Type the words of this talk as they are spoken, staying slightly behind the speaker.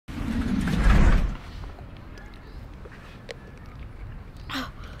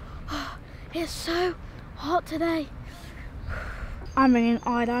It's so hot today. I'm ringing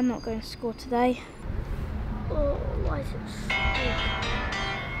Ida. I'm not going to school today. Oh, why is it so hot?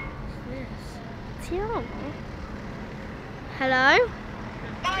 What's this? Tiana? Hello?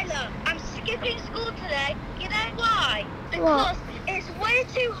 Ida, I'm skipping school today. You know why? Because what? It's way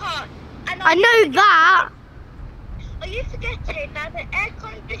too hot. And I know that. Are you forgetting that the air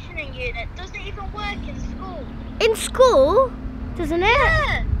conditioning unit doesn't even work in school? In school? Doesn't it?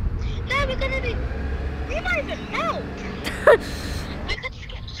 Yeah. No, we might even melt. We could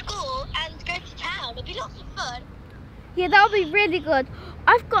skip school and go to town. It'd be lots of fun. Yeah, that would be really good.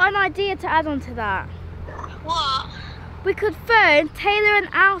 I've got an idea to add on to that. What? We could phone Taylor and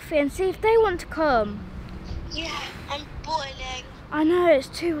Alfie and see if they want to come. Yeah, I'm boiling. I know, it's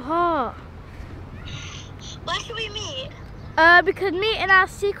too hot. Where can we meet? We could meet in our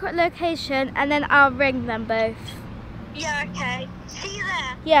secret location and then I'll ring them both. Yeah, okay. See you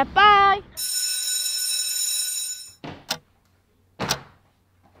there. Yeah, bye.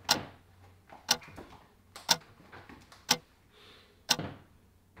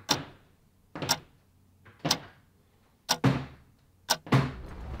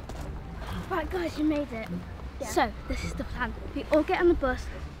 Right guys, you made it. Yeah. So, this is the plan. We all get on the bus,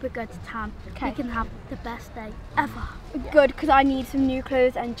 we go to town. Okay. We can have the best day ever. Good, because I need some new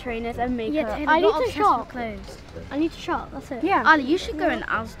clothes and trainers and makeup. Yeah, Taylor, I need to shop. shop. Clothes. I need to shop, that's it. Yeah. Ali, you should go in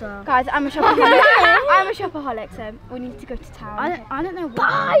Asda. Guys, I'm a shopaholic. I'm a shopaholic, so we need to go to town. I don't know why.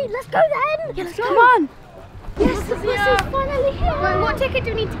 Bye, let's go then. Yeah, let's go. Come on. Yes, the bus is finally here. Wait, what ticket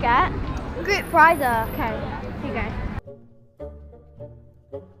do we need to get? Group rider. Okay, here you go.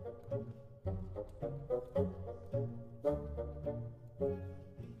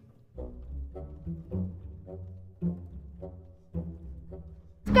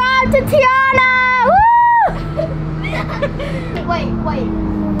 Go to Tiana! Woo! wait.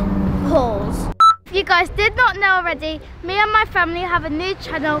 Pause. If you guys did not know already, me and my family have a new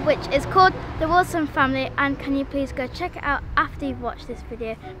channel which is called The Wilson Family, and can you please go check it out after you've watched this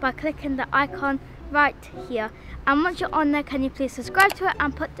video by clicking the icon right here. And once you're on there, can you please subscribe to it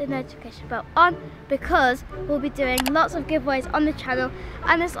and put the notification bell on, because we'll be doing lots of giveaways on the channel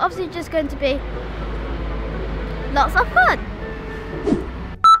and it's obviously just going to be lots of fun.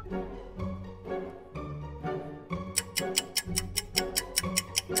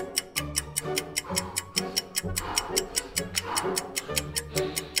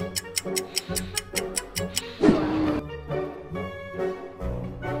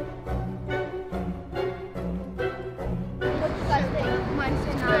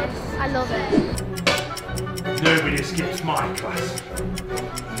 I love it. Nobody skips my class.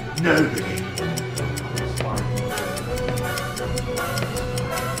 Nobody.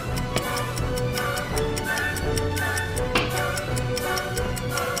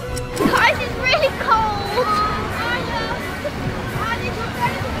 Guys, it's really cold.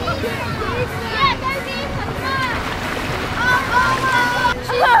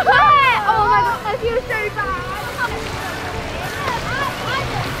 Oh my god, I feel so bad.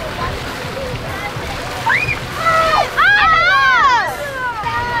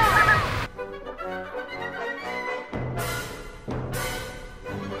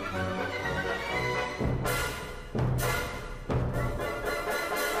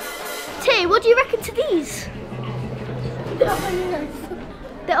 T, what do you reckon to these? They are very nice.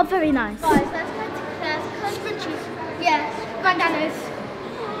 They are very nice. Guys, let's go to Claire's scrunchies. Yes, bandanas.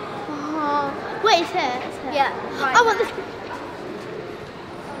 Oh, wait, it's here. It's here. Yeah. Right. I want this.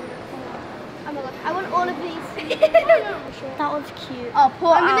 Oh my god, I want all of these. That one's cute. Oh,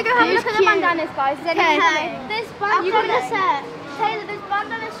 poor I'm going to go have a look at the bandanas, guys. Is anything Okay. coming? This bandana. You got a set. Taylor, this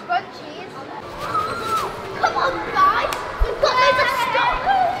bandana scrunchies. Come on, guys. We've got loads of stuff.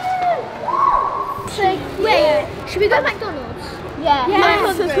 So, wait, should we go to McDonald's? Yeah.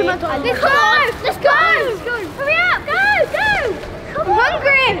 Yes. Let's go. Let's go. Let's go. Let's go. Hurry up. Go. Come on.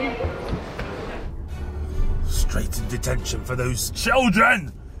 Hungry. Straight in detention for those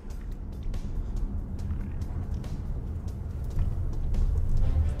children!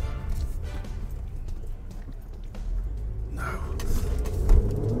 No.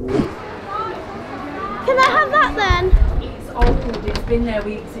 Can I have that then? It's old, it's been there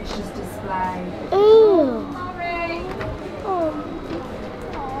weeks, it's just display. Ooh. Sorry.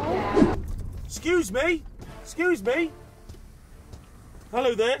 Excuse me? Excuse me?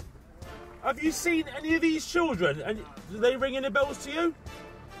 Hello there. Have you seen any of these children? And do they ring any bells to you?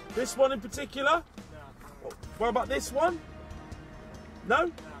 This one in particular? No. What about this one?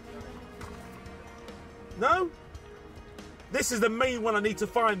 No? No? This is the main one I need to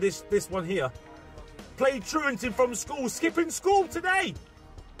find, this one here. Played truancy from school, skipping school today.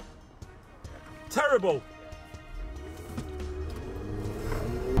 Terrible.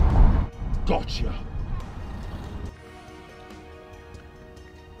 Gotcha.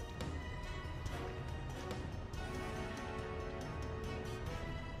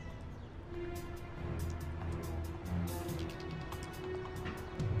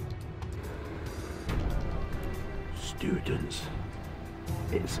 Students,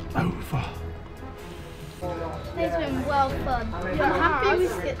 it's over. Today's been well fun. I'm happy we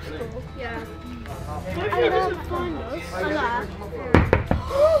skipped school. Yeah. Hopefully he doesn't find us. I know.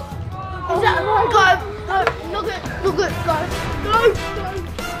 Is that right? Go! Look at, go!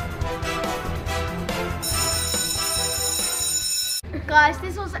 Guys,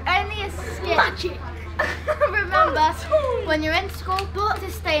 this was only a skip. Magic! Remember, when you're in school, but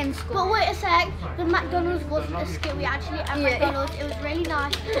to stay in school. But wait a sec, the McDonald's wasn't a skit. We actually ate McDonald's. It was really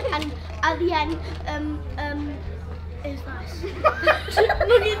nice, and at the end, it was nice. Look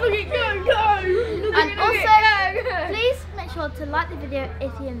at, go! And also, please make sure to like the video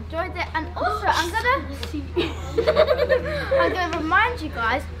if you enjoyed it. And also, I'm gonna remind you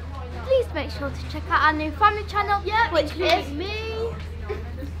guys, please make sure to check out our new family channel, which is me.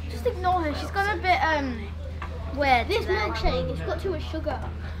 Just ignore her. She's gone a bit weird. This today. milkshake, it's got too much sugar.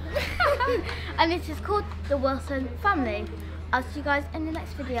 And it is called the Wilson Family. I'll see you guys in the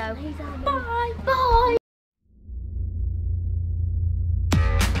next video. Bye. Bye.